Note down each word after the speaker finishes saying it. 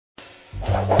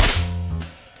Hey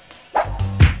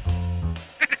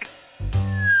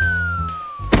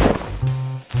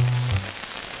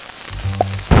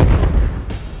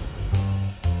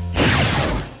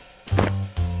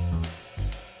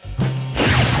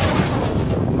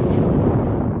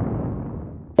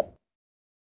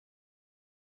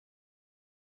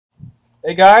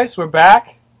guys, we're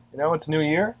back. You know, it's New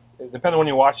Year. Depending on when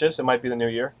you watch this, it might be the New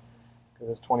Year because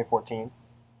it's 2014.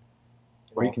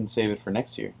 Or you can save it for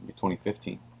next year, it'll be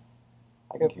 2015.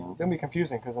 It's gonna be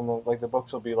confusing because then the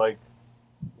books will be like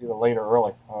either late or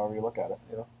early, however you look at it.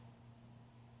 You know,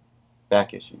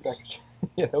 Back issues. back issues.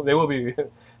 Yeah, they will be.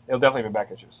 They'll definitely be back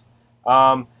issues.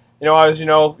 You know, as you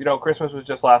know, Christmas was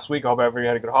just last week. I hope everybody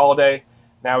had a good holiday.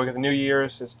 Now we got the New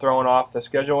Year's. It's throwing off the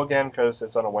schedule again because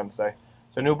it's on a Wednesday.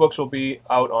 So new books will be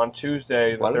out on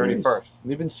Tuesday, the 31st.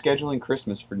 They've been scheduling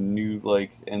Christmas for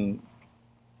and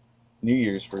New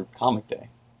Year's for Comic Day.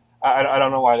 I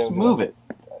don't know why they Just would move it.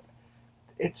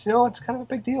 It's it's kind of a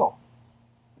big deal.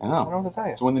 I know. I don't know what to tell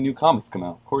you. It's when the new comics come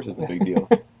out. Of course, it's a big deal.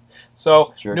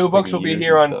 So Sure, new books will be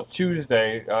here on stuff.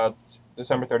 Tuesday,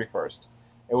 December 31st.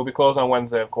 It will be closed on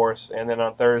Wednesday, of course, and then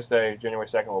on Thursday, January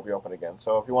 2nd, will be open again.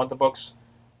 So if you want the books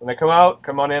when they come out,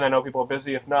 come on in. I know people are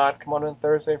busy. If not, come on in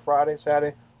Thursday, Friday,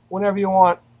 Saturday, whenever you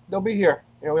want. They'll be here.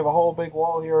 You know, we have a whole big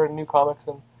wall here in new comics,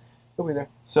 and they'll be there.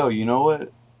 So, you know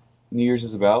what New Year's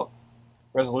is about?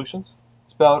 Resolutions?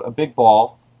 It's about a big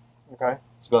ball. Okay.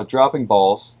 It's about dropping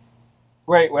balls.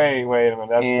 Wait a minute.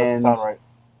 That doesn't sound right.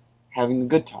 Having a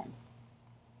good time.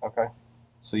 Okay.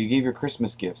 So you gave your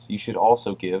Christmas gifts. You should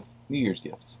also give New Year's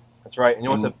gifts. That's right. And you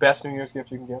know what's the best New Year's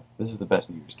gift you can give? This is the best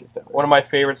New Year's gift ever. One of my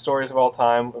favorite stories of all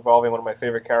time, involving one of my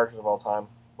favorite characters of all time,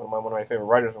 one of my favorite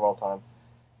writers of all time.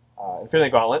 Infinity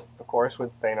Gauntlet, of course,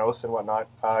 with Thanos and whatnot.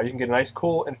 You can get a nice,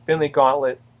 cool Infinity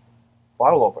Gauntlet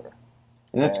bottle opener.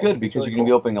 And that's good because really you're going to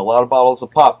be opening a lot of bottles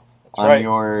of pop on right.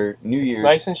 your New It's Year's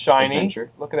nice and shiny. adventure.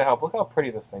 Look at how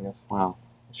pretty this thing is. Wow.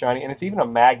 Shiny, and it's even a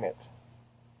magnet.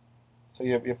 So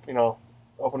you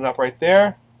open it up right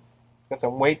there. It's got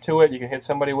some weight to it. You can hit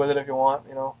somebody with it if you want.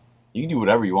 You know. You can do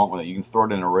whatever you want with it. You can throw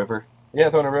it in a river. Yeah,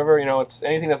 throw it in a river. You know, it's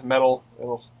anything that's metal.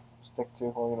 It'll stick to.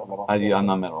 Well, you're not metal. I'm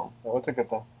not metal. No, it's a good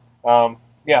thing.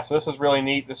 Yeah, so this is really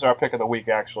neat. This is our pick of the week,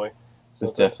 actually. So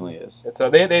This definitely is. It's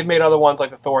they've made other ones like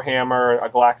the Thor hammer, a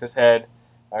Galactus head,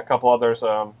 a couple others.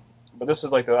 But this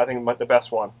is like I think the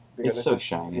best one. It's so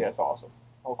shiny. Yeah, it's awesome.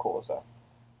 How cool is that?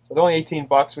 So it's only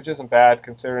 $18, which isn't bad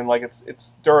considering like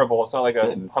it's durable. It's not like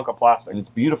a hunk of plastic. And it's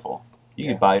beautiful. You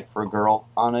could buy it for a girl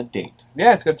on a date.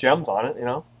 Yeah, it's got gems on it. You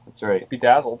know. That's right. It's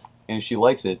bedazzled. And if she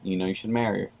likes it, you should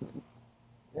marry her.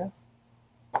 Yeah,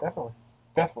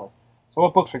 definitely. So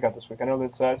what books we got this week? I know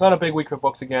that it's not a big week for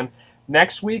books again.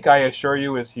 Next week, I assure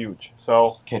you, is huge. So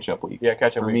it's catch-up week. Yeah,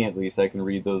 catch-up week. For me, at least, I can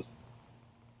read those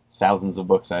thousands of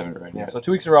books I haven't read yet. So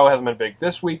 2 weeks in a row hasn't been big.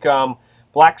 This week,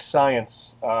 Black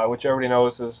Science, which everybody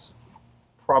knows is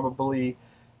probably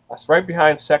right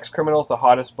behind Sex Criminals, the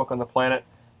hottest book on the planet.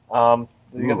 You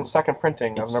get the second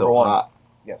printing of number one. Hot.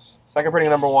 Yes, second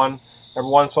printing of number one. Number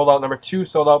one sold out. Number two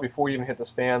sold out before you even hit the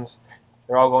stands.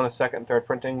 They're all going to second and third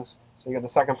printings. So you get the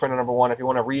second print of number one. If you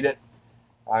want to read it,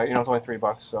 it's only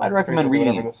 $3. So I'd recommend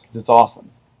reading it because it's awesome.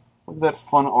 Look at that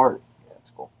fun art. Yeah, it's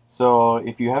cool. So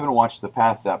if you haven't watched the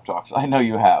past Zapp Talks, I know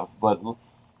you have, but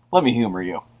let me humor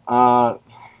you.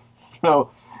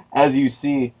 So as you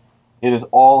see, it is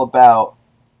all about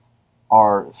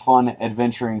our fun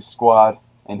adventuring squad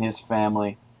and his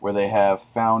family, where they have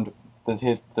found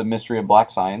the mystery of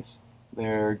black science.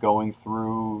 They're going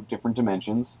through different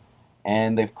dimensions,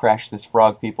 and they've crashed this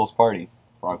frog people's party.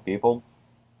 Frog people,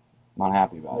 not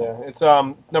happy about it. Yeah, it's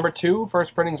number two.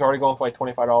 First printing's already going for like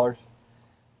 $25.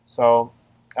 So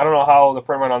I don't know how the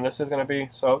print run on this is going to be.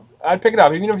 So I'd pick it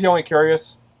up, even if you're only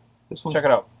curious. This one's check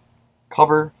it out.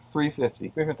 Cover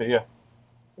 $350. $350, yeah.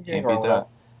 Can't beat that.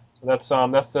 So that's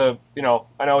the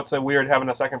I know it's weird having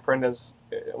a second print as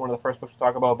one of the first books to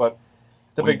talk about, but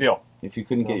it's a big deal. If you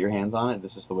couldn't get your hands on it,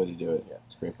 this is the way to do it. Yeah.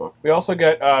 It's a great book. We also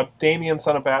get Damien,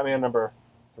 Son of Batman, number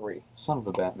 3. Son of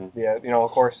a Batman. Yeah,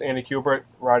 of course, Andy Kubert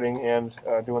writing and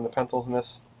doing the pencils in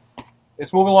this.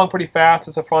 It's moving along pretty fast.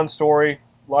 It's a fun story.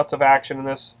 Lots of action in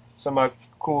this. Some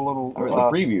cool little... I read the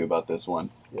preview about this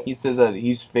one. Yeah. He says that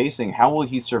he's facing... How will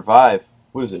he survive?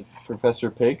 What is it?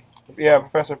 Professor Pig? Yeah,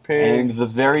 Professor Pig. And the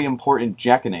very important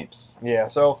jackanapes. Yeah,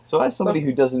 so as somebody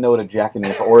who doesn't know what a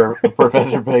jackanape or a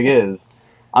Professor Pig is,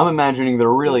 I'm imagining they're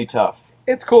really tough.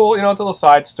 It's cool. It's a little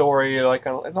side story. It's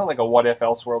not like a what if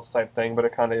Elseworlds type thing, but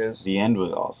it kind of is. The end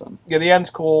was awesome. Yeah, the end's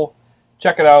cool.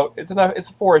 Check it out. It's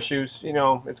 4 issues.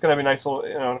 It's going to be nice.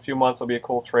 In a few months, it'll be a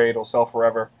cool trade. It'll sell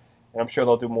forever, and I'm sure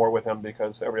they'll do more with him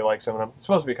because everybody likes him. And it's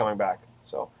supposed to be coming back,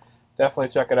 so Definitely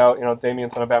check it out. You know, Damien,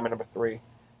 Son of Batman #3.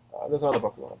 There's another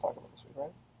book we want to talk about this week,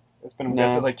 right?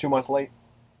 It's like 2 months late.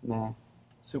 Nah.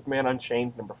 Superman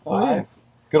Unchained #5. Oh, yeah.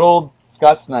 Good old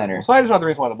Scott Snyder. Well, Snyder's not the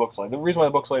reason why the book's late. The reason why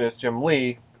the book's late is Jim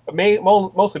Lee,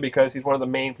 mostly because he's one of the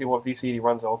main people at DC. He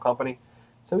runs the whole company,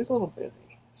 so he's a little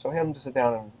busy. So him to sit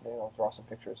down and draw some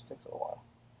pictures takes a little while.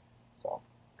 So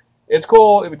it's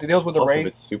cool. It deals with Plus, the if race.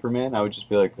 it's Superman, I would just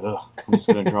be like, ugh, I'm just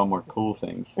going to draw more cool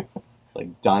things.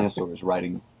 Like dinosaurs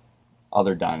riding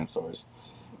other dinosaurs.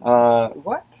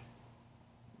 What?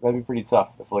 That'd be pretty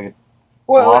tough. If like a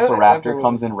Well, Velociraptor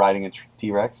comes in riding a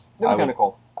T-Rex, that'd be kind of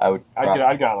cool. I'd get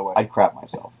out of the way. I'd crap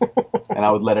myself. And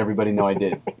I would let everybody know I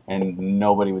did. And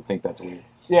nobody would think that's weird.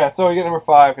 Yeah, so you get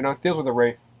 #5. It deals with the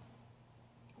Wraith.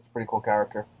 It's a pretty cool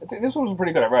character. This one was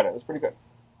pretty good. I read it. It was pretty good.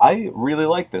 I really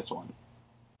like this one.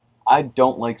 I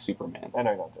don't like Superman. I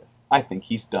know you don't do. I think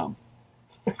he's dumb.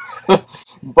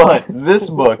 But this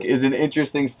book is an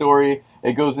interesting story.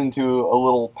 It goes into a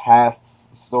little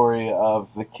past story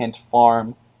of the Kent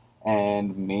farm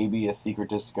and maybe a secret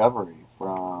discovery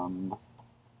from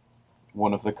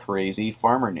one of the crazy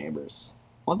farmer neighbors.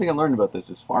 One thing I learned about this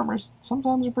is farmers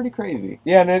sometimes are pretty crazy.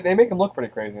 Yeah, and they make him look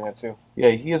pretty crazy in that too. Yeah,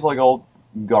 he is like all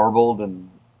garbled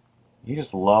and he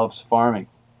just loves farming.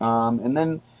 And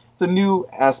then it's a new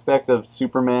aspect of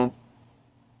Superman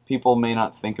people may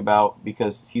not think about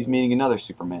because he's meeting another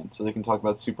Superman, so they can talk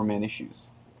about Superman issues.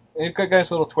 And you've got a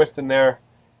little twist in there,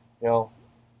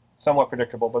 somewhat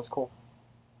predictable, but it's cool.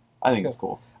 I think it's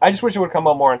cool. I just wish it would come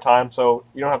out more in time, so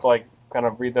you don't have to kind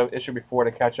of read the issue before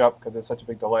to catch up because it's such a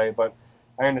big delay. But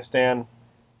I understand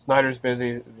Snyder's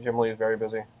busy, Jim Lee is very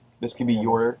busy. This could be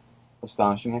your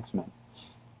Astonishing X-Men.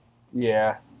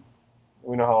 Yeah,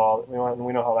 we know how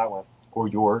that went. Or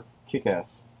your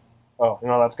Kick-Ass. Oh, you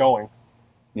know how that's going.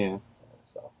 Yeah.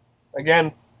 So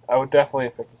again, I would definitely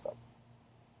pick this up.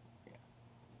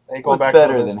 What's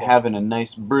better than having a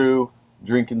nice brew,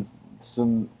 drinking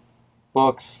some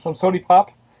books, some soda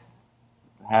pop,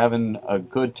 having a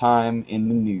good time in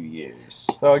the New Year's?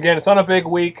 So again, it's on a big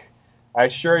week. I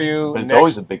assure you. But it's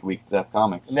always a big week at Zapp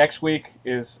Comics. Next week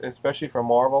is, especially for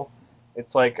Marvel,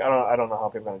 it's like I don't know how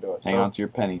people are gonna do it. Hang on to your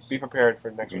pennies. Be prepared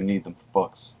for next week. You need them for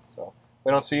books. So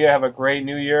we don't see you. Have a great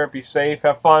New Year. Be safe.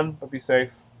 Have fun, but be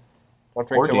safe. Don't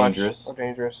drink too much. Or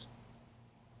dangerous.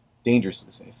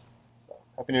 Dangerously safe. So,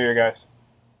 Happy New Year, guys.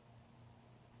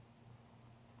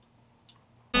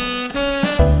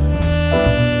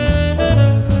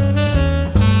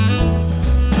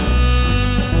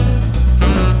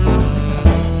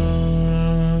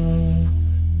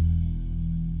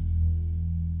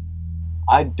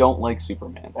 I don't like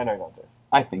Superman. I know you don't do.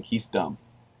 I think he's dumb.